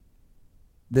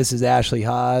This is Ashley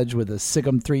Hodge with a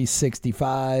Sikkim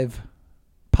 365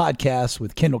 podcast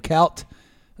with Kendall Kaut.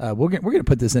 We're going to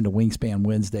put this into Wingspan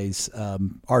Wednesday's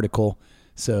article,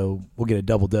 so we'll get a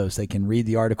double dose. They can read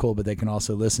the article, but they can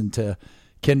also listen to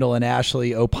Kendall and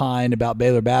Ashley opine about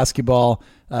Baylor basketball.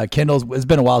 Kendall, it's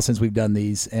been a while since we've done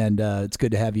these, and it's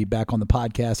good to have you back on the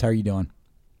podcast. How are you doing?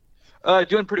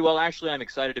 Doing pretty well, Ashley. I'm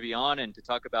excited to be on and to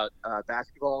talk about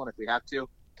basketball, and if we have to,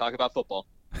 talk about football.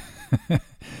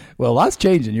 Well, a lot's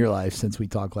changed in your life since we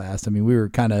talked last. I mean, we were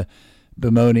kind of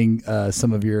bemoaning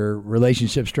some of your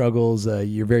relationship struggles.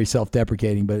 You're very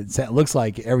self-deprecating, but it looks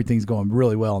like everything's going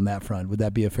really well on that front. Would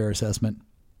that be a fair assessment?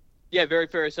 Yeah, very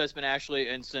fair assessment, Ashley.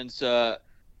 And since I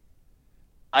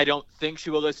don't think she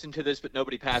will listen to this, but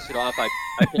nobody pass it off, I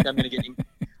think I'm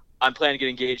planning to get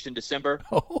engaged in December.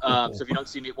 So if you don't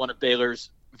see me at one of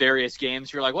Baylor's various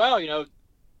games, you're like, well,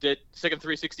 did Sikkim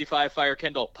 365 fire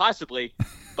Kendall? Possibly,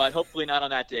 but hopefully not on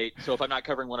that date. So if I'm not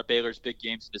covering one of Baylor's big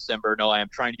games in December, no, I am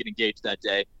trying to get engaged that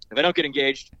day. If I don't get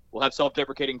engaged, we'll have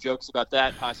self-deprecating jokes about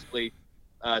that, possibly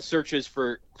searches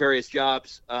for various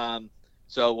jobs.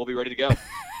 So we'll be ready to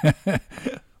go.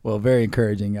 Well, very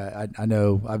encouraging. I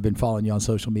know I've been following you on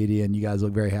social media, and you guys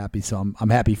look very happy, so I'm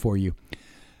happy for you.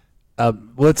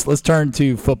 Let's turn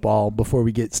to football before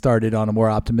we get started on a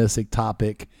more optimistic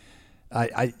topic.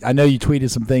 I know you tweeted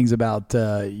some things about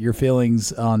your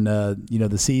feelings on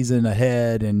the season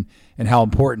ahead and how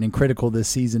important and critical this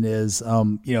season is.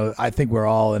 I think we're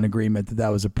all in agreement that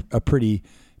was a pretty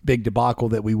big debacle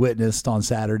that we witnessed on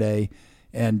Saturday,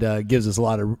 and gives us a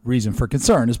lot of reason for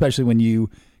concern, especially when you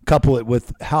couple it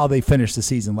with how they finished the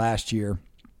season last year.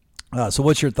 So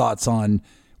what's your thoughts on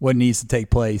what needs to take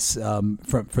place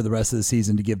for the rest of the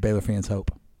season to give Baylor fans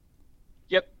hope?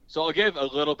 Yep. So I'll give a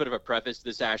little bit of a preface to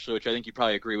this, Ashley, which I think you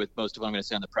probably agree with most of what I'm going to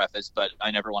say on the preface, but I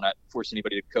never want to force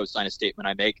anybody to co-sign a statement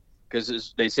I make because,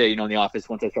 as they say, in the office,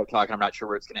 once I start talking, I'm not sure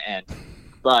where it's going to end.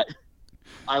 But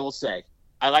I will say,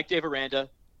 I like Dave Aranda.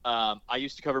 I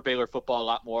used to cover Baylor football a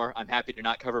lot more. I'm happy to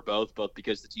not cover both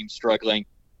because the team's struggling.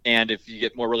 And if you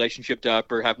get more relationship up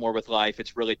or have more with life,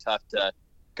 it's really tough to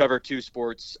cover two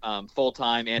sports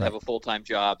full-time and have a full-time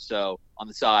job on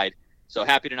the side. So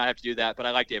happy to not have to do that, but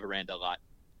I like Dave Aranda a lot.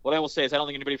 What I will say is I don't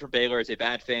think anybody from Baylor is a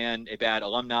bad fan, a bad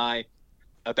alumni,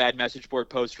 a bad message board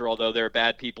poster, although there are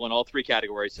bad people in all three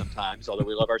categories sometimes, although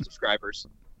we love our subscribers.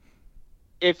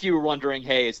 If you were wondering,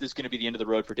 hey, is this going to be the end of the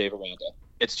road for Dave Aranda?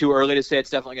 It's too early to say it's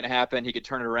definitely going to happen. He could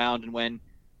turn it around and win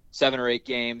 7 or 8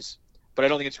 games, but I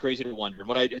don't think it's crazy to wonder.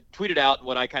 What I tweeted out and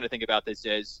what I kind of think about this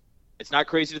is it's not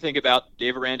crazy to think about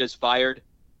Dave Aranda's fired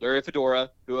Larry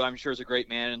Fedora, who I'm sure is a great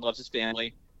man and loves his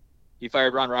family. He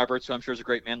fired Ron Roberts, who I'm sure is a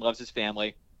great man and loves his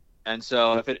family. And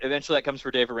so if eventually that comes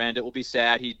for Dave Aranda, it will be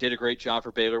sad. He did a great job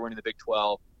for Baylor winning the Big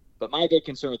 12. But my big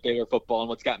concern with Baylor football and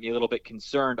what's got me a little bit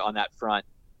concerned on that front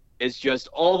is just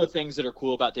all the things that are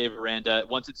cool about Dave Aranda.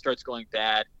 Once it starts going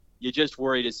bad, you just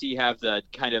worry to see have the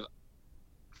kind of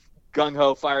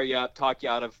gung-ho, fire you up, talk you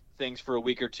out of things for a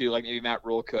week or two like maybe Matt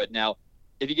Rule could. Now,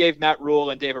 if you gave Matt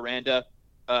Rule and Dave Aranda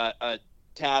a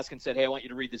task and said, hey, I want you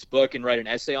to read this book and write an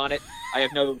essay on it, I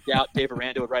have no doubt Dave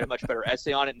Aranda would write a much better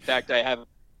essay on it. In fact, I have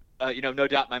no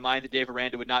doubt in my mind that Dave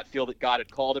Aranda would not feel that God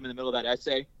had called him in the middle of that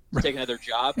essay to take another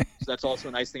job. So that's also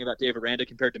a nice thing about Dave Aranda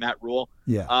compared to Matt Rule.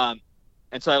 Yeah.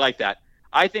 And so I like that.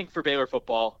 I think for Baylor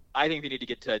football, I think they need to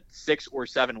get to 6 or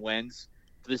 7 wins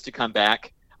for this to come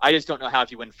back. I just don't know how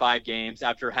if you win 5 games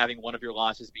after having one of your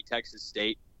losses be Texas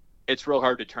State, it's real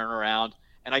hard to turn around.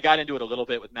 And I got into it a little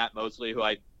bit with Matt Mosley, who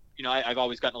I've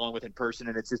always gotten along with in person,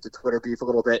 and it's just a Twitter beef a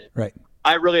little bit. Right.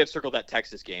 I really have circled that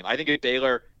Texas game. I think if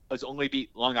Baylor has only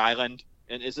beat Long Island,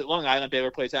 and is it Long Island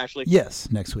Baylor plays, Ashley?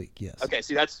 Yes, next week, yes. Okay,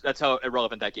 see, that's how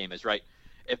irrelevant that game is, right?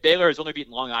 If Baylor has only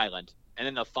beaten Long Island, and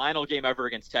in the final game ever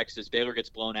against Texas, Baylor gets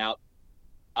blown out,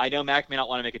 I know Mac may not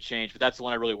want to make a change, but that's the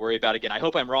one I really worry about. Again, I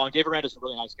hope I'm wrong. Dave Aranda's a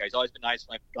really nice guy. He's always been nice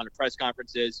when I've gone to press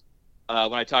conferences,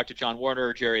 when I talk to John Warner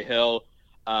or Jerry Hill,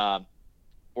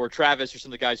 or Travis, or some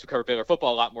of the guys who cover Baylor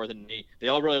football a lot more than me. They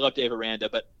all really love Dave Aranda,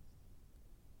 but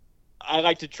I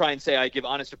like to try and say I give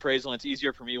honest appraisal, and it's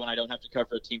easier for me when I don't have to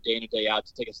cover a team day in and day out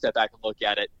to take a step back and look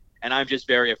at it. And I'm just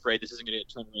very afraid this isn't going to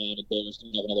get turned around and Baylor's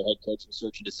going to have another head coaching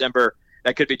search in December.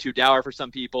 That could be too dour for some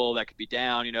people. That could be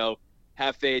down,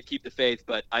 have faith, keep the faith.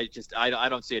 But I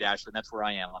don't see it, Ashley. That's where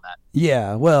I am on that.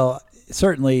 Yeah, well,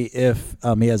 certainly if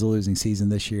he has a losing season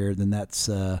this year, then that's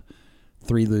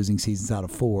 3 losing seasons out of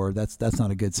 4. That's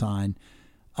not a good sign.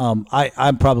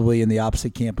 I'm probably in the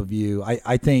opposite camp of you.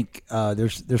 I think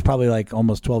there's probably like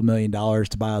almost $12 million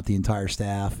to buy out the entire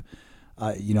staff.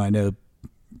 I know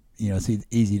it's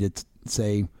easy to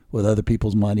say with other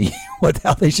people's money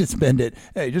how they should spend it.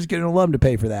 Hey, just get an alum to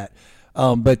pay for that.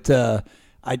 But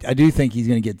I do think he's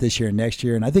going to get this year and next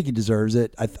year, and I think he deserves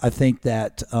it. I think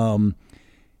that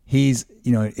he's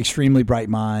extremely bright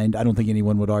mind. I don't think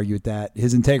anyone would argue with that.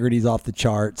 His integrity is off the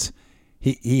charts.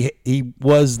 He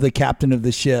was the captain of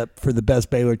the ship for the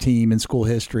best Baylor team in school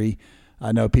history.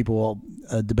 I know people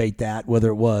will debate that, whether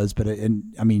it was, but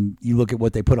you look at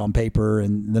what they put on paper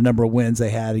and the number of wins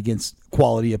they had against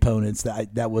quality opponents.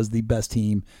 That was the best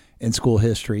team in school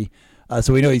history.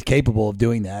 So we know he's capable of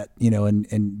doing that,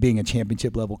 and being a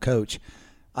championship level coach.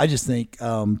 I just think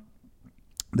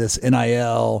this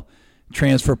NIL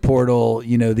transfer portal,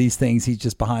 these things, he's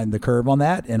just behind the curve on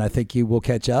that, and I think he will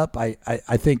catch up.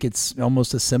 I think it's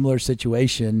almost a similar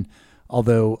situation,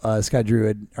 although Scott Drew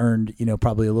had earned,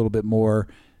 probably a little bit more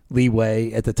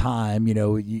leeway at the time.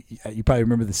 You probably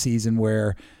remember the season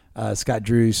where Scott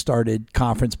Drew started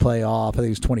conference playoff. I think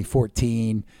it was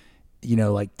 2014.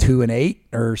 Like 2-8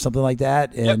 or something like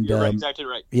that. And you're right, exactly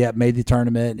right. Yeah, made the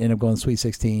tournament, ended up going to Sweet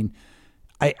 16.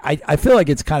 I feel like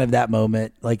it's kind of that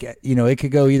moment. Like, it could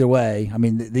go either way. I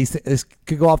mean, this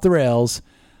could go off the rails,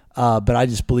 but I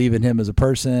just believe in him as a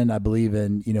person. I believe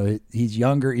in, he's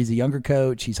younger. He's a younger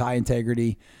coach. He's high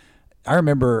integrity. I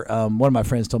remember one of my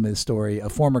friends told me this story. A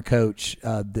former coach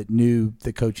that knew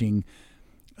the coaching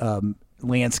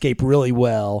landscape really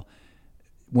well.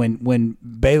 When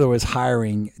Baylor was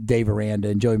hiring Dave Aranda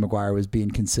and Joey McGuire was being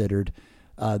considered,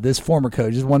 this former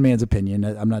coach, this is one man's opinion,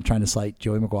 I'm not trying to cite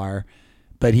Joey McGuire,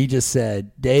 but he just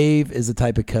said, Dave is the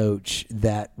type of coach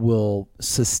that will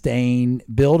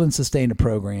build and sustain a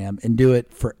program and do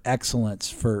it for excellence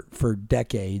for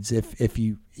decades if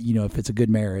it's a good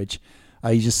marriage.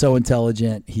 He's just so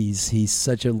intelligent. He's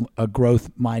such a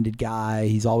growth-minded guy.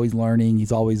 He's always learning.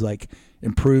 He's always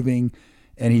improving,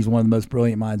 and he's one of the most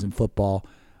brilliant minds in football.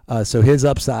 So his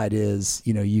upside is,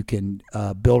 you can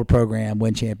build a program,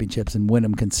 win championships, and win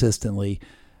them consistently.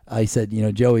 He said,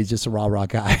 Joey's just a rah-rah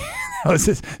guy.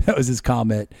 that was his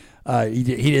comment. He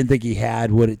didn't think he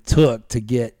had what it took to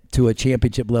get to a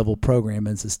championship level program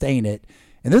and sustain it.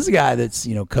 And this is a guy that's,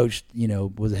 coached,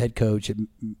 was a head coach at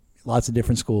lots of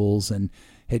different schools and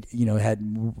had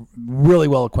really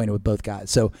well acquainted with both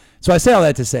guys. So I say all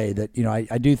that to say that,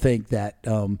 I do think that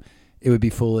it would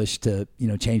be foolish to,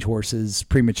 change horses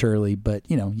prematurely, but,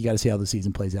 you got to see how the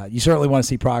season plays out. You certainly want to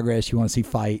see progress. You want to see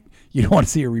fight. You don't want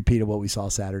to see a repeat of what we saw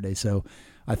Saturday. So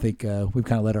I think we've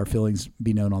kind of let our feelings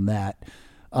be known on that.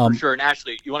 For sure. And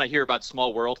Ashley, you want to hear about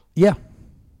small world? Yeah.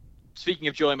 Speaking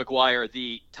of Joey McGuire,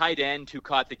 the tight end who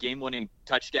caught the game-winning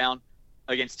touchdown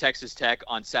against Texas Tech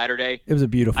on Saturday. It was a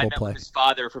beautiful I met play. With his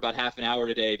father for about half an hour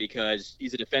today because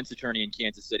he's a defense attorney in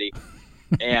Kansas City.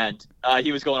 And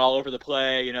he was going all over the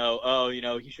play, he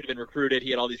should have been recruited. He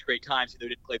had all these great times. He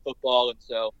didn't play football. And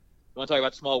so I want to talk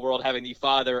about small world, having the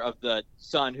father of the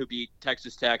son who beat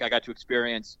Texas Tech. I got to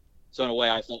experience. So in a way,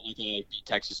 I felt like I beat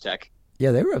Texas Tech.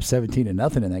 Yeah, they were up 17-0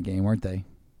 in that game, weren't they?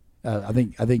 I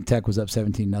think Tech was up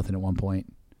 17-0 at one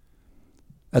point.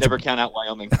 Never count out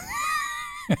Wyoming.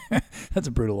 That's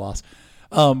a brutal loss.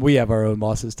 We have our own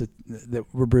losses that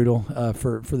were brutal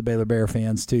for the Baylor Bear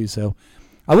fans too. So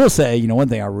I will say, one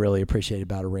thing I really appreciate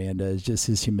about Aranda is just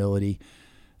his humility.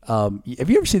 Have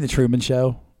you ever seen The Truman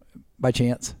Show by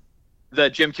chance? The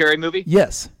Jim Carrey movie?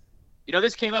 Yes.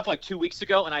 This came up like 2 weeks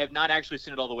ago, and I have not actually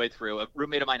seen it all the way through. A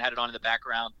roommate of mine had it on in the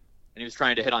background, and he was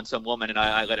trying to hit on some woman, and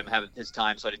I let him have his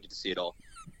time, so I didn't get to see it all.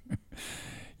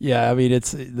 Yeah, I mean,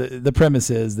 it's the premise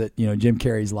is that, Jim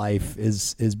Carrey's life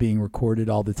is being recorded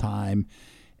all the time.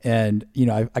 And,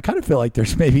 I kind of feel like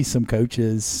there's maybe some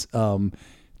coaches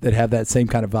that have that same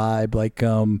kind of vibe. Like,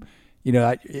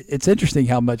 it's interesting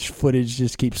how much footage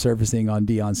just keeps surfacing on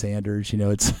Deion Sanders.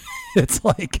 It's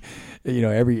like,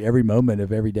 every moment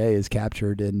of every day is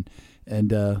captured. And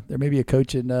there may be a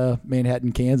coach in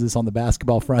Manhattan, Kansas on the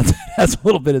basketball front that has a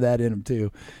little bit of that in him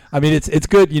too. I mean, it's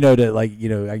good,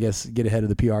 to I guess get ahead of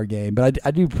the PR game. But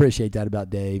I do appreciate that about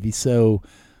Dave. He's so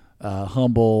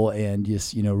humble and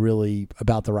just, really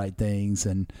about the right things.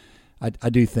 And I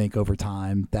do think over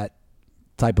time that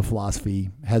type of philosophy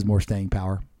has more staying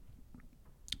power.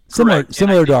 Similar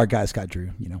to our guy Scott Drew,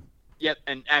 Yep,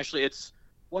 and Ashley, it's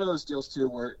one of those deals too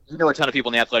where a ton of people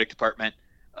in the athletic department.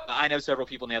 I know several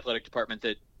people in the athletic department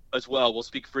that as well will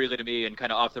speak freely to me and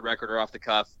kind of off the record or off the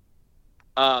cuff.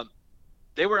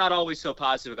 They were not always so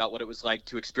positive about what it was like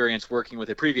to experience working with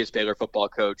a previous Baylor football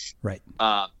coach, right?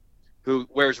 Who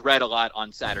wears red a lot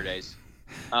on Saturdays.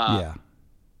 Yeah.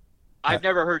 I've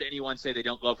never heard anyone say they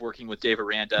don't love working with Dave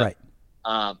Aranda.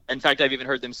 Right. In fact, I've even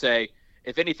heard them say,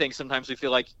 if anything, sometimes we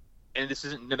feel like, and this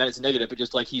isn't meant as negative, but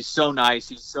just like he's so nice,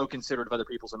 he's so considerate of other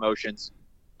people's emotions.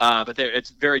 But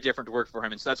it's very different to work for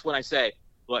him. And so that's when I say,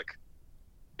 look,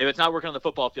 if it's not working on the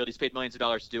football field, he's paid millions of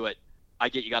dollars to do it. I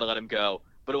get you got to let him go.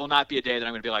 But it will not be a day that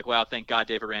I'm going to be like, wow, thank God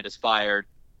Dave Aranda's fired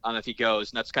if he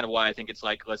goes. And that's kind of why I think it's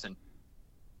like, listen,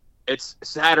 it's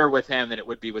sadder with him than it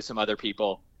would be with some other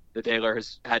people that Baylor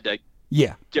has had to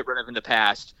get rid of in the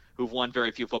past who've won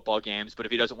very few football games. But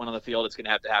if he doesn't win on the field, it's going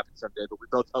to have to happen someday. But we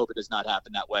both hope it does not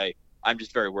happen that way. I'm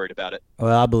just very worried about it.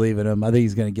 Well, I believe in him. I think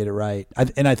he's going to get it right.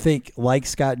 And I think, like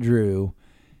Scott Drew,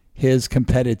 his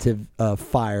competitive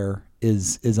fire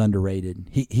is underrated.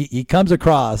 He comes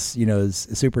across, as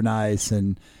super nice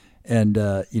and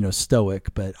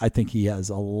stoic, but I think he has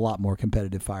a lot more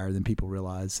competitive fire than people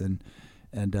realize, and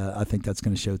I think that's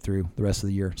going to show through the rest of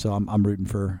the year. So I'm rooting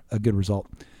for a good result.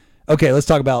 Okay, let's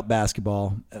talk about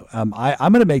basketball. I'm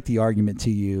going to make the argument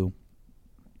to you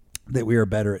that we are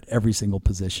better at every single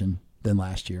position than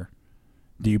last year.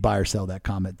 Do you buy or sell that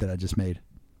comment that I just made?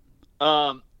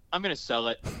 I'm going to sell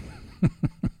it.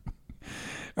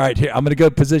 All right, here I'm going to go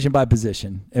position by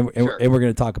position, and Sure. we're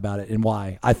going to talk about it and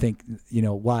why I think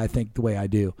the way I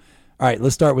do. All right,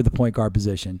 let's start with the point guard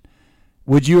position.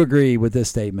 Would you agree with this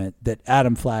statement that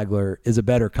Adam Flagler is a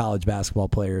better college basketball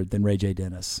player than Ray J.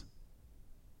 Dennis?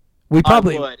 We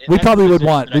probably would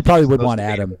want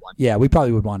Adam. Yeah, we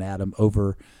probably would want Adam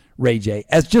over Ray J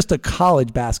as just a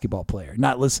college basketball player.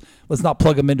 Let's not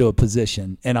plug him into a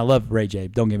position. And I love Ray J,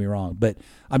 don't get me wrong, but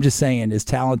I'm just saying, as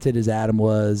talented as Adam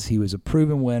was, he was a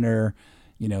proven winner.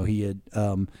 He had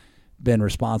been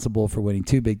responsible for winning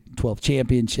 2 Big 12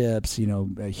 championships.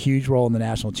 A huge role in the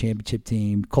national championship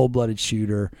team, cold-blooded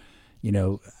shooter.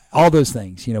 All those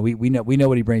things. We know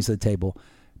what he brings to the table.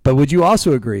 But would you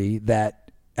also agree that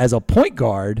as a point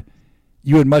guard,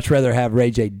 you would much rather have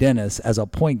Ray J. Dennis as a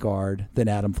point guard than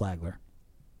Adam Flagler?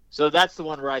 So that's the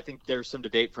one where I think there's some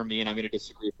debate for me, and I'm going to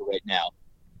disagree for right now.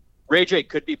 Ray J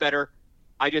could be better.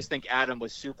 I just think Adam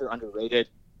was super underrated.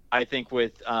 I think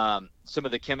with some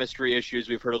of the chemistry issues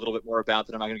we've heard a little bit more about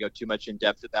that I'm not going to go too much in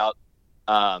depth about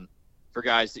for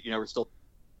guys that, were still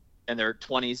in their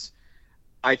 20s.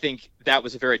 I think that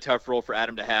was a very tough role for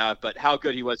Adam to have, but how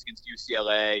good he was against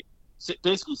UCLA,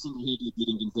 basically single-handedly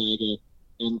beating Gonzaga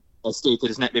in a state that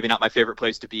is maybe not my favorite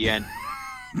place to be in.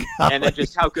 And then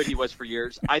just how good he was for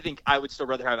years. I think I would still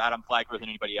rather have Adam Flagler than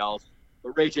anybody else.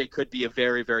 But Ray J could be a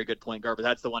very, very good point guard, but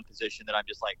that's the one position that I'm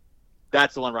just like,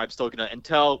 that's the one where I'm still going to,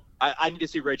 until I need to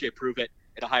see Ray J prove it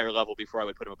at a higher level before I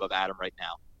would put him above Adam right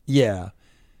now. Yeah.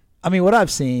 I mean, what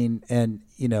I've seen, and,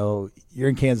 you're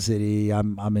in Kansas City,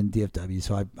 I'm in DFW,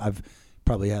 so I've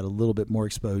probably had a little bit more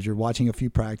exposure watching a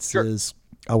few practices.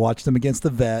 Sure. I watched them against the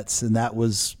Vets, and that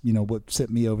was, what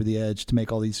sent me over the edge to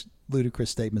make all these ludicrous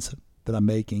statements that I'm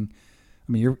making.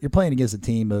 I mean, you're playing against a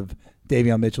team of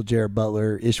Davion Mitchell, Jared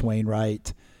Butler, Ish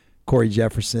Wainwright, Corey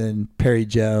Jefferson, Perry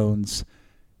Jones,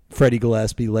 Freddie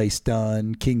Gillespie, Lace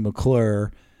Dunn, King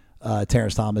McClure,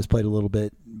 Terrence Thomas played a little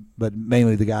bit, but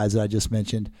mainly the guys that I just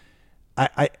mentioned.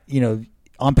 I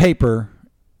on paper,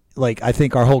 I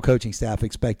think our whole coaching staff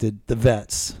expected the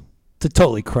Vets to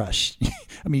totally crush.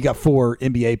 I mean, you got 4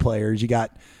 NBA players. You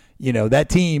got, that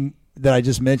team that I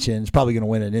just mentioned is probably going to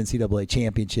win an NCAA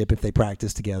championship if they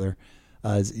practice together.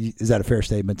 Is that a fair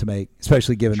statement to make,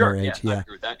 especially given their age? Yeah, I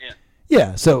agree with that.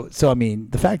 Yeah. So I mean,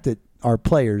 the fact that our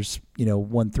players,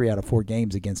 won 3 out of 4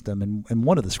 games against them, and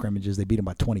one of the scrimmages they beat them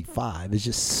by 25 is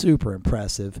just super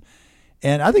impressive.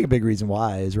 And I think a big reason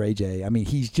why is Ray J. I mean,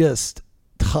 he's just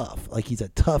tough. He's a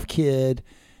tough kid.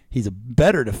 He's a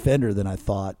better defender than I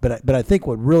thought. But I think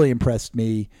what really impressed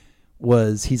me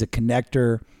was he's a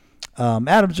connector.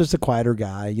 Adam's just a quieter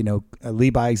guy, a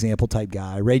lead by example type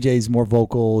guy. Ray J's more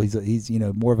vocal. He's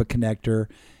more of a connector.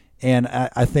 And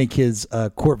I think his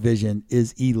court vision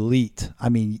is elite. I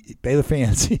mean, Baylor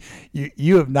fans,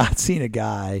 you have not seen a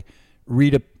guy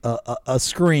read a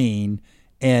screen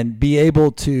and be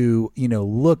able to,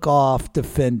 look off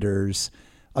defenders.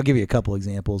 I'll give you a couple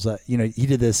examples. He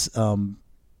did this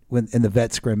when in the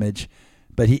vet scrimmage,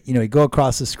 but he'd go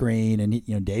across the screen and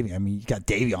you got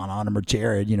Davion on him or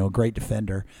Jared, great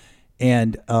defender.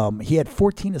 And he had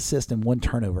 14 assists and 1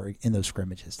 turnover in those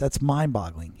scrimmages. That's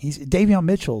mind-boggling. Davion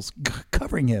Mitchell's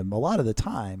covering him a lot of the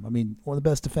time. I mean, one of the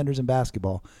best defenders in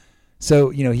basketball. So,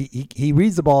 he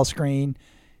reads the ball screen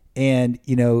and,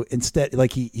 instead,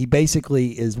 he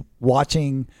basically is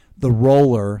watching the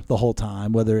roller the whole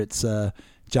time, whether it's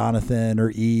Jonathan or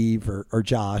Eve or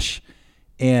Josh.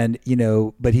 And,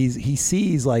 but he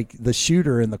sees the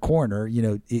shooter in the corner,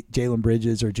 Jalen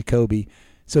Bridges or Jacoby.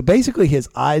 So basically his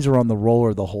eyes are on the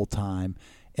roller the whole time.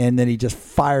 And then he just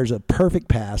fires a perfect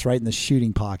pass right in the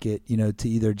shooting pocket, to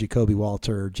either Jacoby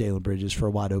Walter or Jalen Bridges for a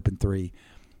wide open 3.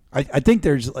 I think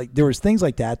there was things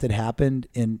like that happened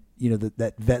in,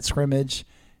 that vet scrimmage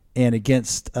and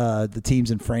against the teams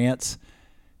in France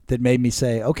that made me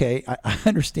say, okay, I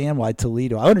understand why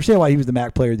Toledo. I understand why he was the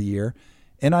MAC Player of the Year,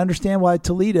 and I understand why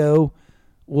Toledo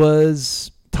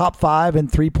was top 5 in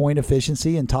 3-point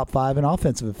efficiency and top 5 in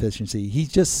offensive efficiency. He's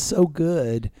just so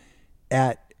good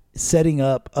at setting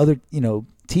up other,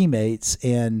 teammates,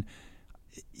 and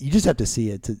you just have to see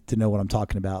it to know what I'm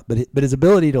talking about. But his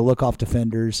ability to look off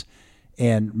defenders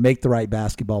and make the right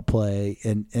basketball play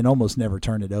and almost never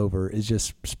turn it over is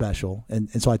just special. And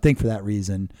so I think for that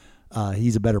reason,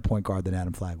 he's a better point guard than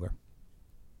Adam Flagler.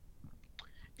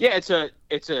 Yeah,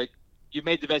 you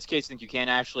made the best case I think you can,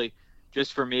 Ashley.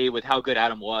 Just for me, with how good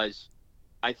Adam was,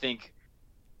 I think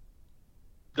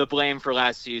the blame for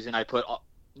last season, I put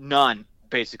none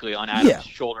basically on Adam's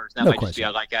shoulders. That might just be I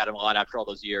like Adam a lot after all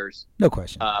those years. No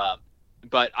question.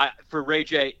 But for Ray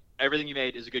J, everything you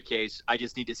made is a good case. I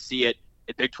just need to see it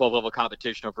at Big 12 level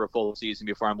competition over a full season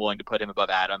before I'm willing to put him above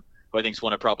Adam, who I think is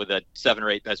one of probably the 7 or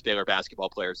 8 best Baylor basketball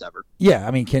players ever. Yeah,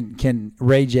 I mean, can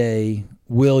Ray J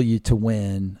will you to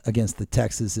win against the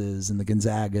Texases and the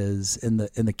Gonzagas and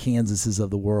the Kansases of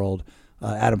the world?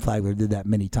 Adam Flagler did that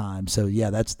many times. So yeah,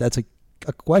 that's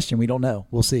a question we don't know.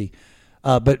 We'll see.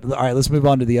 But all right, let's move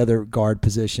on to the other guard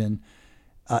position.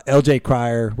 LJ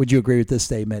Cryer, would you agree with this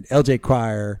statement? LJ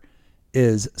Cryer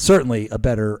is certainly a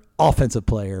better offensive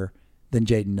player than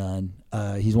Jaden Nunn.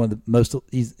 He's one of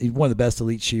the best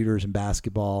elite shooters in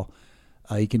basketball.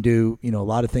 He can do a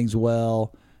lot of things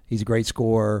well. He's a great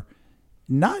scorer.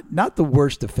 Not the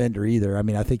worst defender either. I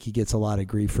mean, I think he gets a lot of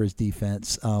grief for his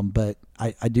defense, but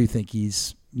I do think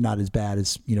he's not as bad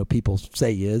as people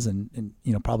say he is, and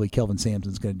probably Kelvin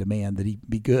Sampson's going to demand that he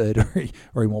be good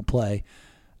or he won't play.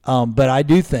 But I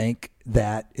do think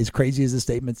that, as crazy as the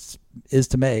statement is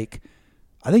to make,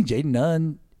 I think Jaden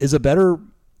Nunn is a better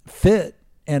fit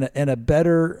and a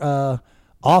better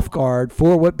off guard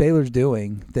for what Baylor's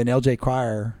doing than LJ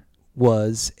Cryer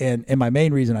was. And my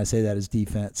main reason I say that is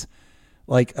defense.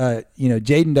 Like,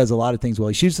 Jaden does a lot of things well.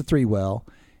 He shoots the 3 well.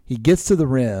 He gets to the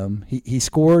rim. He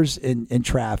scores in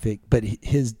traffic, but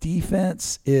his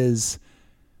defense is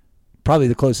probably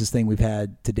the closest thing we've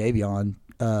had to Davion,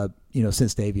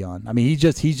 since Davion. I mean, he's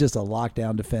just a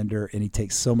lockdown defender, and he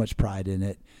takes so much pride in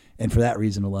it. And for that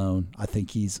reason alone, I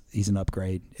think he's an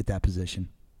upgrade at that position.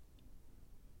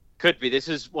 Could be. This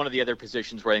is one of the other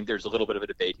positions where I think there's a little bit of a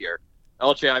debate here.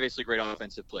 LJ, obviously a great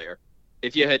offensive player.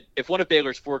 If one of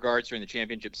Baylor's 4 guards during the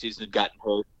championship season had gotten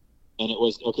hurt, and it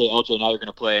was, okay, LJ, now you're going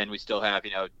to play, and we still have,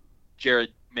 Jared,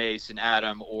 Mace, and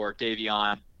Adam, or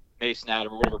Davion, Mace, and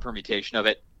Adam, or whatever permutation of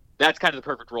it, that's kind of the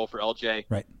perfect role for LJ.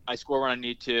 Right. I score when I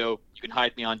need to. You can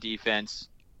hide me on defense.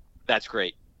 That's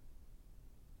great.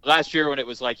 Last year when it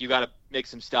was like you got to make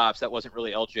some stops, that wasn't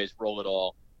really LJ's role at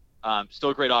all.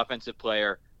 Still a great offensive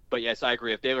player. But, yes, I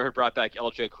agree. If Baylor had brought back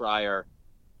LJ Cryer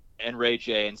and Ray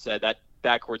J and said that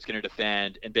backcourt's going to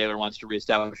defend and Baylor wants to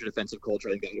reestablish a defensive culture,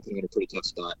 I think that would put him in a pretty tough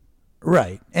spot.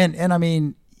 Right. And I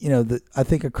mean, I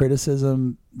think a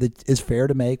criticism that is fair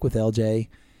to make with LJ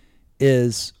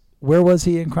is, where was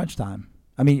he in crunch time?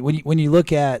 I mean, when you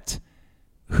look at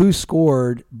who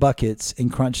scored buckets in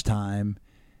crunch time,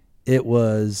 it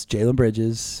was Jalen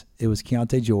Bridges, it was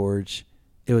Keontae George,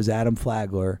 it was Adam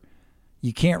Flagler.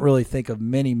 You can't really think of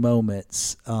many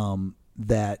moments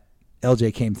that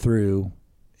LJ came through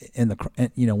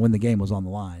when the game was on the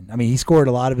line. I mean, he scored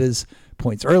a lot of his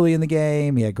points early in the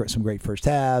game. He had some great first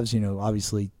halves.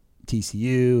 Obviously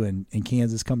TCU and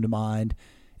Kansas come to mind,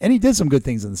 and he did some good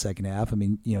things in the second half. I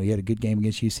mean, he had a good game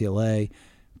against UCLA,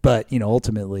 but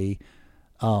ultimately,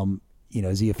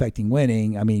 is he affecting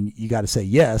winning? I mean, you got to say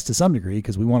yes to some degree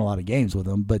because we won a lot of games with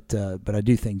him. But I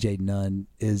do think Jaden Nunn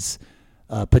is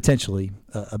potentially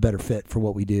a better fit for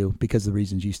what we do because of the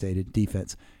reasons you stated,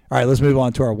 defense. All right, let's move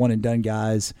on to our one and done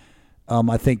guys.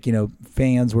 I think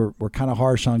fans were kind of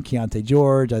harsh on Keontae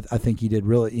George. I think he did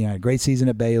really a great season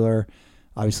at Baylor.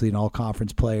 Obviously, an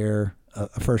all-conference player,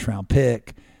 a first-round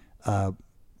pick. It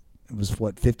was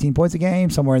 15 points a game,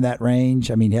 somewhere in that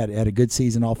range. I mean, he had a good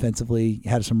season offensively. He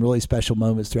had some really special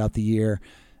moments throughout the year.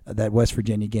 That West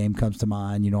Virginia game comes to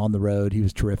mind. On the road, he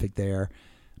was terrific there.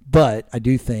 But I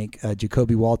do think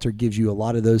Jacoby Walter gives you a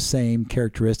lot of those same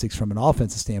characteristics from an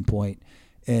offensive standpoint,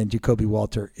 and Jacoby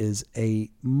Walter is a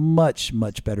much,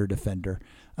 much better defender.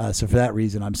 So for that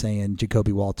reason, I'm saying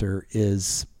Jacoby Walter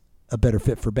is a better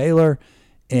fit for Baylor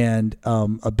and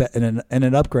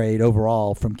an upgrade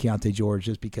overall from Keontae George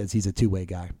just because he's a two-way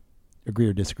guy. Agree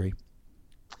or disagree?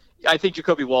 I think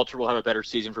Jacoby Walter will have a better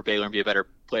season for Baylor and be a better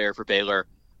player for Baylor.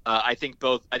 I think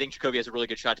Jacoby has a really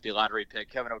good shot to be a lottery pick.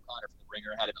 Kevin O'Connor from the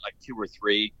Ringer had him at like 2 or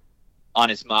 3 on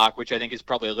his mock, which I think is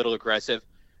probably a little aggressive.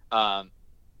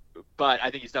 But I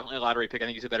think he's definitely a lottery pick. I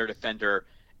think he's a better defender.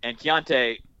 And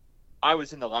Keontae, I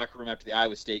was in the locker room after the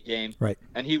Iowa State game, right,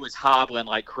 and he was hobbling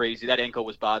like crazy. That ankle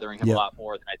was bothering him a lot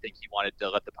more than I think he wanted to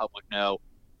let the public know,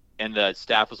 and the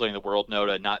staff was letting the world know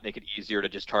to not make it easier to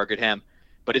just target him.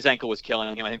 But his ankle was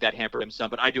killing him. I think that hampered him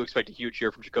some. But I do expect a huge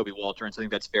year from Jacoby Walter, and so I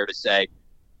think that's fair to say.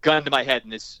 Gun to my head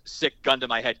in this sick gun to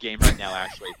my head game right now,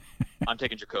 actually. I'm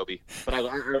taking Jacoby. But I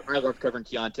love covering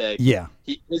Keontae. Yeah.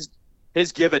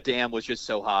 His give a damn was just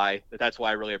so high that's why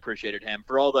I really appreciated him.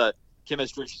 For all the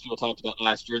chemistry people talked about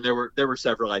last year, and there were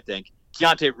several, I think.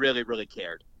 Keontae really, really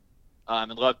cared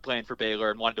and loved playing for Baylor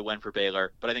and wanted to win for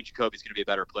Baylor. But I think Jacoby's going to be a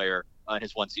better player in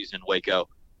his one season in Waco,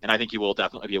 and I think he will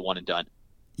definitely be a one and done.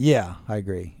 Yeah, I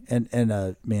agree. And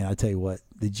man, I tell you what,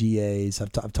 the GAs,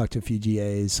 I've talked to a few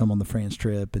GAs, some on the France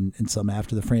trip and some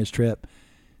after the France trip.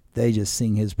 They just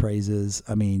sing his praises.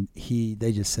 I mean,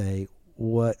 they just say,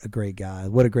 what a great guy,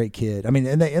 what a great kid. I mean,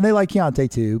 and they like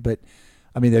Keontae too, but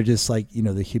I mean, they're just like,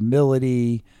 the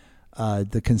humility,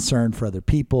 the concern for other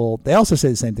people. They also say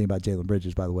the same thing about Jalen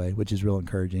Bridges, by the way, which is real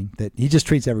encouraging, that he just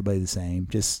treats everybody the same,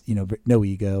 just, no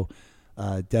ego.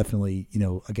 Definitely,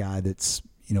 a guy that's,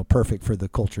 perfect for the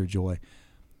culture of Joy.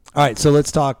 All right, so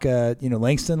let's talk,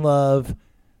 Langston Love.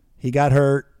 He got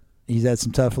hurt. He's had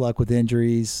some tough luck with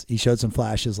injuries. He showed some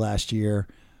flashes last year.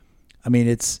 I mean,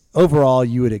 it's overall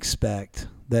you would expect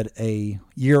that a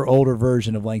year older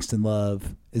version of Langston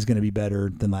Love is going to be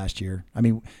better than last year. I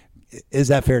mean, is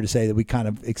that fair to say that we kind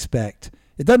of expect?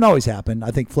 It doesn't always happen.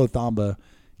 I think Flo Thamba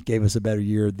gave us a better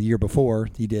year the year before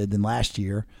he did than last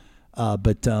year.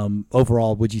 But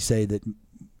overall, would you say that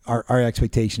our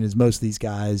expectation is most of these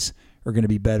guys are going to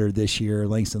be better this year?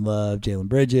 Langston Love, Jalen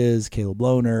Bridges, Caleb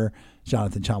Lohner,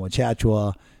 Jonathan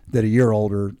Chama-Chachua, that a year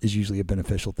older is usually a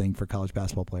beneficial thing for college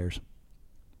basketball players.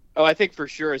 Oh, I think for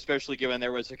sure, especially given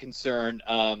there was a concern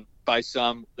by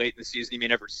some late in the season he may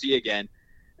never see again.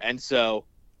 And so,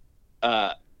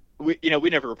 we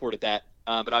never reported that.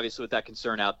 But obviously with that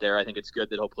concern out there, I think it's good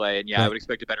that he'll play. And, I would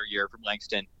expect a better year from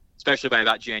Langston, especially by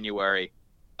about January.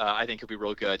 I think he'll be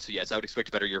real good. So, yes, I would expect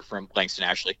a better year from Langston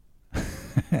Ashley.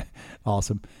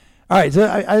 Awesome. All right, so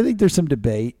I think there's some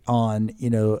debate on,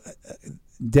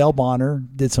 Dale Bonner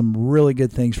did some really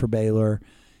good things for Baylor,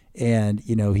 and,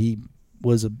 he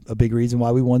was a big reason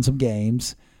why we won some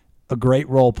games, a great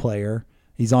role player.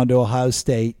 He's on to Ohio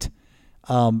State.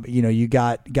 You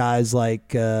got guys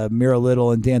like Miro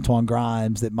Little and D'Antoine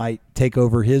Grimes that might take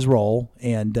over his role.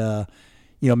 And,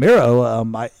 Miro,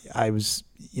 I was,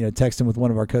 texting with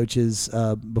one of our coaches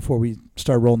before we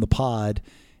started rolling the pod,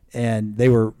 and they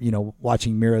were,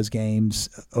 watching Miro's games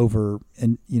over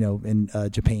in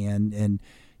Japan, and,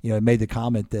 made the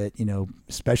comment that,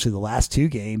 especially the last two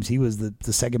games, he was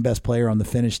the second best player on the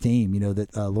Finnish team.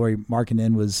 That Lauri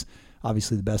Markkanen was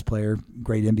obviously the best player,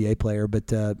 great NBA player,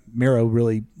 but Miro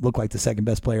really looked like the second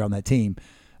best player on that team.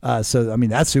 So, I mean,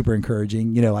 that's super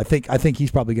encouraging. I think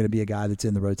he's probably going to be a guy that's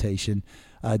in the rotation.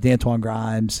 D'Antoine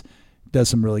Grimes does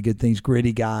some really good things.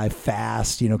 Gritty guy,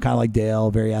 fast, kind of like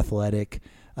Dale, very athletic,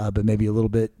 but maybe a little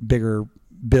bit bigger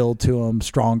build to him,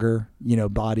 stronger,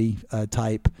 body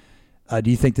type. Do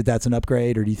you think that that's an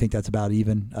upgrade, or do you think that's about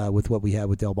even with what we had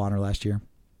with Dale Bonner last year?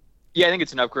 Yeah, I think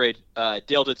it's an upgrade.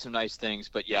 Dale did some nice things,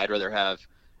 but I'd rather have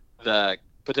the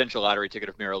potential lottery ticket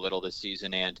of Miro Little this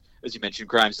season. And as you mentioned,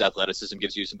 Grimes' athleticism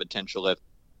gives you some potential. If,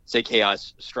 say,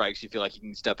 chaos strikes, you feel like you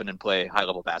can step in and play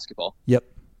high-level basketball. Yep,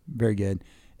 very good.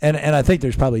 And I think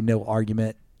there's probably no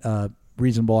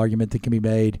reasonable argument that can be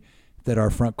made that our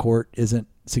front court isn't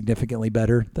significantly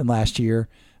better than last year.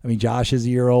 I mean, Josh is a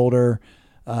year older.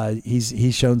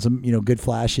 He's shown some good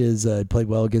flashes. Played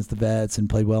well against the Vets and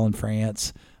played well in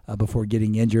France before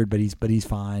getting injured, but he's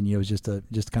fine. It was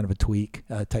just kind of a tweak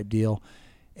type deal.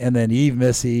 And then Yves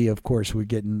Missy, of course, we're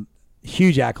getting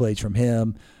huge accolades from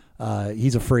him.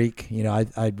 He's a freak.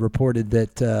 I reported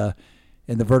that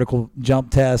in the vertical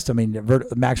jump test,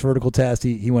 max vertical test,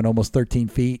 he went almost 13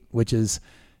 feet, which is,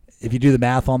 if you do the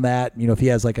math on that, if he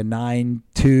has like a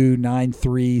 9.2,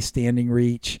 9.3 standing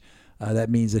reach, that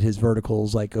means that his vertical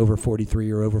is like over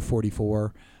 43 or over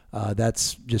 44.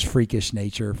 That's just freakish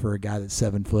nature for a guy that's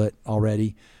 7 foot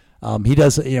already. He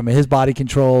does, his body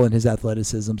control and his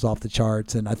athleticism's off the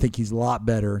charts, and I think he's a lot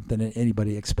better than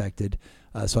anybody expected.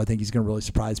 So I think he's going to really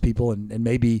surprise people, and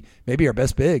maybe our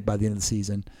best big by the end of the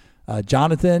season.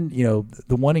 Jonathan,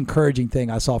 the one encouraging thing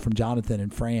I saw from Jonathan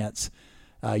in France,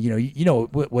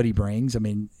 what he brings. I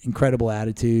mean, incredible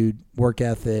attitude, work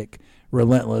ethic,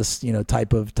 relentless,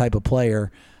 type of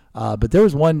player. But there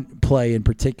was one play in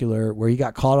particular where he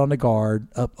got caught on the guard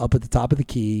up at the top of the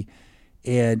key,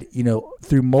 and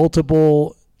through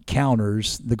multiple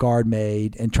counters the guard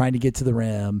made and trying to get to the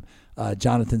rim,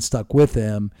 Jonathan stuck with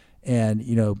him and,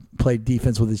 played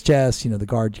defense with his chest. The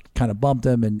guard kind of bumped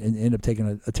him and ended up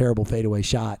taking a terrible fadeaway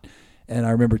shot. And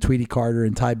I remember Tweety Carter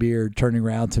and Ty Beard turning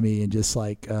around to me and just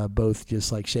both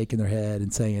just shaking their head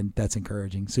and saying, that's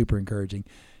encouraging, super encouraging.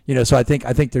 So I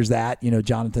think there's that.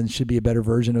 Jonathan should be a better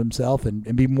version of himself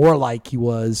and be more like he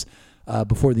was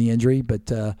before the injury.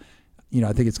 But,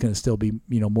 I think it's going to still be,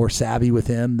 more savvy with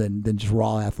him than just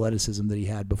raw athleticism that he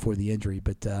had before the injury.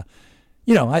 But,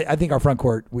 I think our front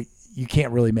court, you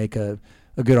can't really make a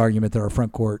good argument that our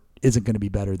front court isn't going to be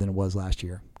better than it was last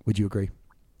year. Would you agree?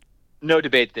 No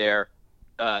debate there.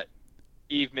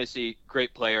 Yves Missy,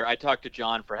 great player. I talked to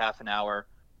John for half an hour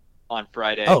on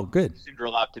Friday. Oh, good. Seemed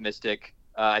real optimistic.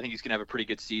 I think he's going to have a pretty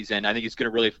good season. I think he's going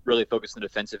to really, really focus on the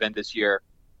defensive end this year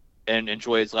and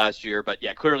enjoy his last year. But,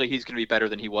 yeah, clearly he's going to be better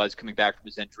than he was coming back from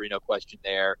his injury, no question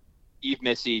there. Yves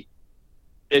Missy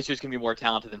is just going to be more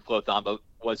talented than Flo Thamba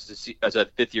was as a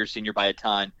fifth-year senior by a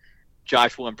ton.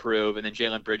 Josh will improve, and then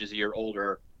Jalen Bridges is a year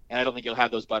older. And I don't think he'll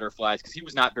have those butterflies because he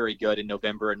was not very good in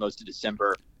November and most of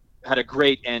December. Had a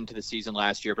great end to the season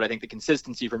last year, but I think the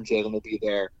consistency from Jalen will be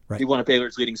there. Right. He one of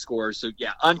Baylor's leading scorers. So,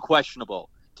 yeah, unquestionable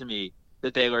to me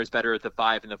that Baylor is better at the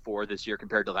 5 and the 4 this year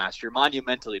compared to last year.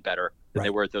 Monumentally better than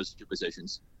they were at those two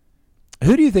positions.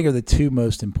 Who do you think are the two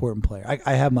most important players?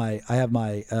 I have my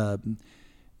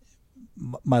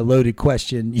my loaded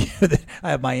question. I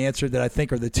have my answer that I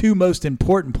think are the two most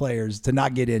important players to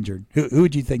not get injured. Who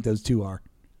would you think those two are?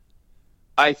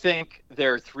 I think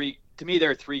there are three. To me,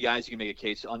 there are three guys you can make a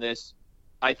case on this.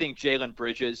 I think Jalen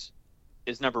Bridges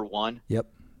is number one. Yep.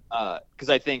 Because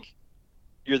I think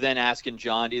you're then asking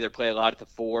John to either play a lot at the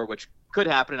 4, which could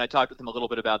happen, and I talked with him a little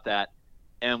bit about that.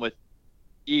 And with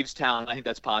Eve's talent, I think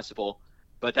that's possible.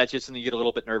 But that's just something you get a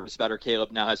little bit nervous about. Or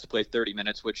Caleb now has to play 30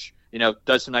 minutes, which,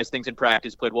 does some nice things in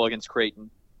practice, played well against Creighton,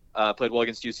 played well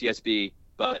against UCSB.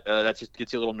 But that just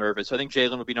gets you a little nervous. So I think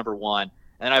Jalen would be number one.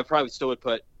 And I probably still would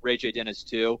put Ray J. Dennis,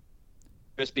 too.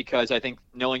 Just because I think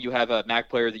knowing you have a MAC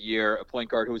Player of the Year, a point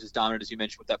guard who was as dominant as you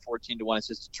mentioned with that 14-1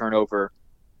 assist to turnover,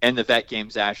 and the vet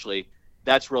games, Ashley,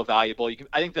 that's real valuable.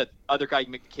 I think the other guy you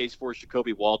can make the case for is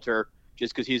Jacoby Walter,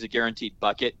 just because he's a guaranteed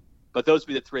bucket. But those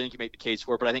would be the three I think you make the case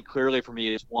for. But I think clearly for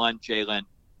me it's 1, Jalen,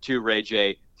 2, Ray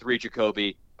J, 3,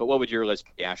 Jacoby. But what would your list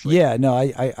be, Ashley? Yeah, no,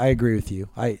 I agree with you.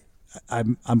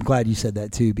 I'm glad you said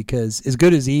that too, because as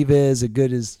good as Eve is, as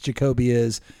good as Jacoby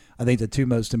is, I think the two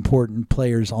most important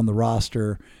players on the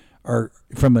roster are,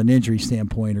 from an injury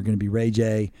standpoint, are going to be Ray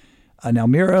J. Now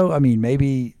Miro,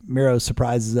 maybe Miro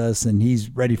surprises us and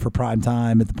he's ready for prime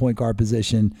time at the point guard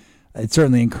position. It's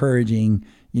certainly encouraging,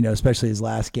 especially his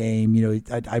last game.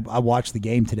 I watched the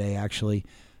game today, actually.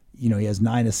 He has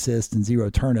 9 assists and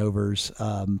 0 turnovers.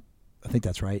 I think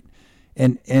that's right.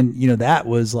 And that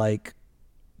was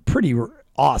pretty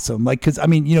awesome. Because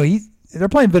they're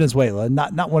playing Venezuela,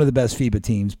 not one of the best FIBA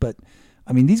teams, but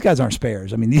these guys aren't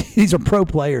spares. These are pro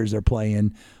players they're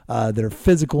playing that are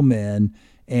physical men,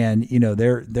 and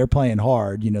they're playing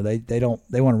hard. They want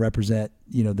to represent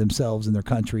themselves and their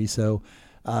country. So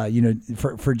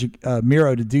for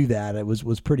Miro to do that, it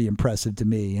was pretty impressive to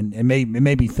me, and it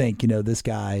made me think this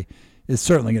guy is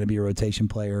certainly going to be a rotation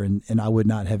player, and I would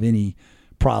not have any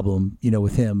problem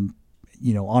with him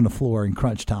on the floor in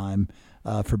crunch time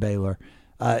for Baylor.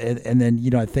 And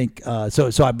then, I think,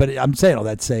 but I'm saying all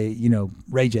that to say,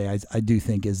 Ray J, I do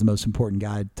think is the most important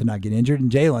guy to not get injured. And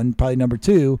Jalen, probably number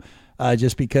 2,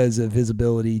 just because of his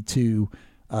ability to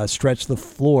stretch the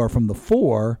floor from the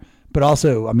 4. But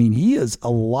also, he is a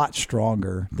lot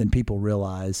stronger than people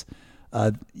realize.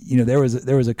 There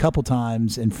was a couple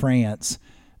times in France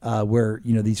where,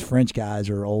 these French guys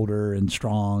are older and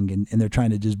strong, and they're trying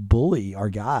to just bully our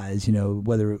guys,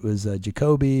 whether it was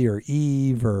Jacoby or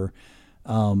Eve or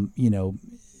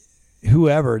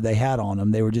whoever they had on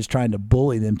them. They were just trying to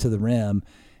bully them to the rim,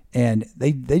 and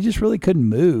they just really couldn't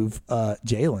move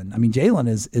Jalen. Jalen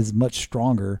is much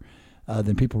stronger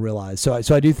than people realize. So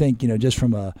I do think, just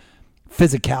from a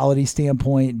physicality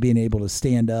standpoint, being able to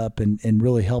stand up and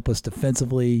really help us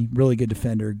defensively, really good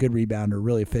defender, good rebounder,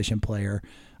 really efficient player.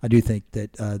 I do think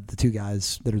that the two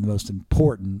guys that are the most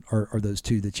important are those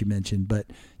two that you mentioned, but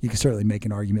you can certainly make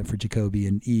an argument for Jacoby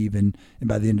and Eve, and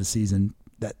by the end of the season,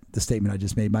 that the statement I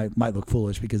just made might look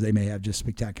foolish because they may have just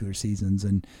spectacular seasons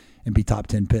and be top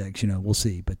 10 picks. We'll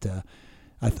see. But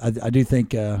I do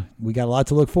think we got a lot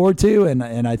to look forward to,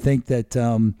 and I think that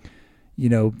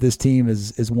this team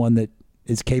is one that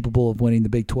is capable of winning the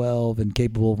Big 12 and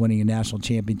capable of winning a national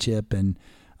championship. And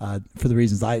for the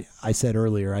reasons I said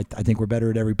earlier, I think we're better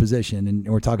at every position. And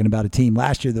we're talking about a team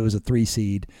last year that was a 3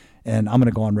 seed, and I'm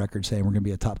going to go on record saying we're going to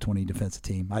be a top 20 defensive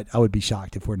team. I would be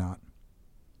shocked if we're not.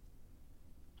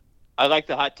 I like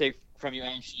the hot take from you,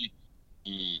 Ashley.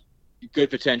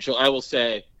 Good potential. I will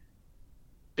say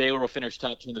Baylor will finish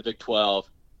top 10 in the Big 12,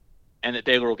 and that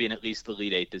Baylor will be in at least the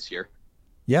Elite Eight this year.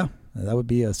 Yeah, that would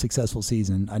be a successful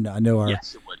season. I know our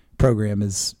program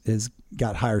is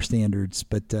got higher standards,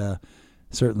 but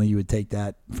certainly you would take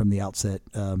that from the outset,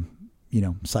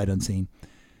 sight unseen.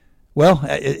 Well,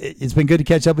 it's been good to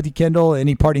catch up with you, Kendall.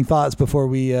 Any parting thoughts before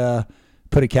we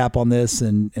put a cap on this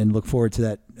and look forward to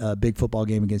that big football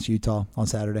game against Utah on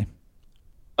Saturday?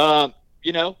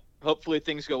 Hopefully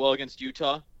things go well against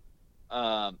Utah.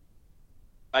 I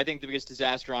think the biggest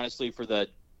disaster, honestly, for the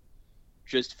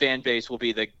just fan base will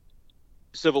be the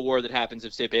civil war that happens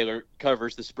if, say, Baylor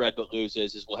covers the spread but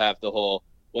loses, is we'll have the whole,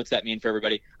 what's that mean for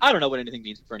everybody? I don't know what anything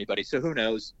means for anybody, so who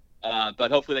knows? But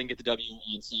hopefully they can get the W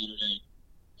on Saturday.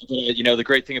 The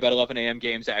great thing about 11 a.m.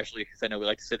 games, actually, because I know we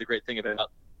like to say the great thing about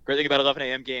 11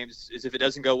 a.m. games is if it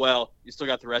doesn't go well, you still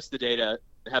got the rest of the day to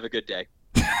have a good day.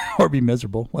 Or be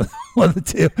miserable. One of the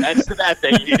two. That's the bad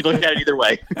thing. You can look at it either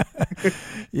way.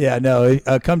 Yeah, no.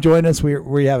 Come join us.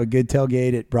 We have a good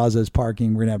tailgate at Brazos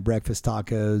Parking. We're going to have breakfast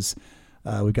tacos.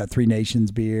 We've got Three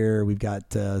Nations beer. We've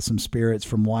got some spirits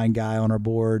from Wine Guy on our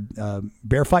board.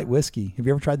 Bear Fight whiskey. Have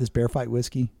you ever tried this Bear Fight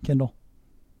whiskey, Kendall?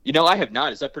 I have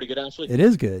not. Is that pretty good, Ashley? It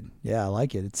is good. Yeah, I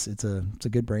like it. It's a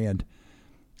good brand.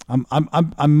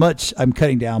 I'm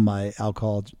cutting down my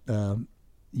alcohol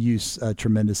use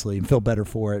tremendously and feel better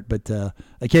for it. But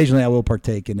occasionally I will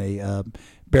partake in a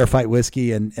Bear Fight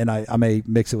whiskey, and I may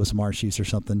mix it with some orange juice or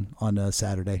something on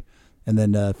Saturday. And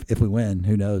then if we win,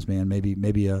 who knows, man?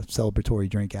 Maybe a celebratory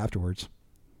drink afterwards.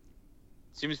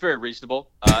 Seems very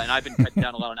reasonable. And I've been cutting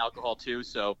down a lot on alcohol too.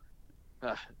 So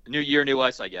new year, new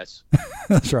us, I guess.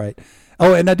 That's right.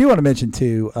 Oh, and I do want to mention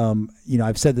too.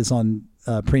 I've said this on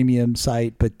premium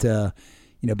site, but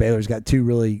Baylor's got two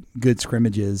really good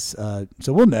scrimmages.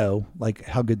 So we'll know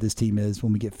how good this team is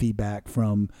when we get feedback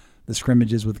from the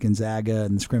scrimmages with Gonzaga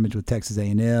and the scrimmage with Texas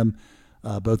A&M.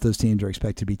 Both those teams are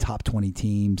expected to be top 20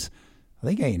 teams. I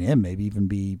think A&M maybe even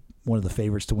be one of the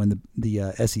favorites to win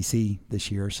the SEC this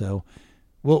year. So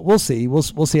we'll see. We'll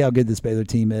see how good this Baylor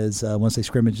team is once they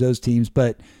scrimmage those teams.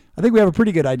 But I think we have a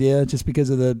pretty good idea just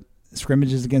because of the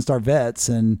scrimmages against our vets.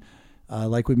 And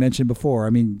like we mentioned before,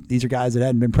 I mean, these are guys that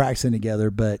hadn't been practicing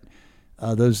together, but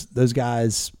those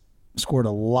guys scored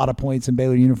a lot of points in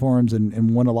Baylor uniforms and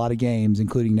won a lot of games,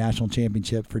 including national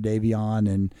championship for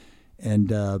Davion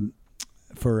and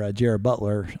for Jared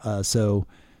Butler. So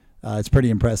it's pretty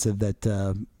impressive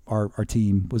that our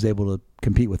team was able to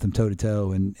compete with them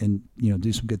toe-to-toe and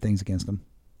do some good things against them.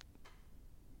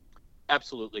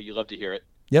 Absolutely. You love to hear it.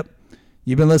 Yep.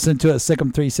 You've been listening to a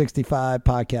Sick'em 365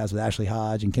 podcast with Ashley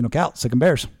Hodge and Kendall Kaut. Sick'em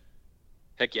Bears.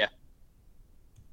 Heck yeah.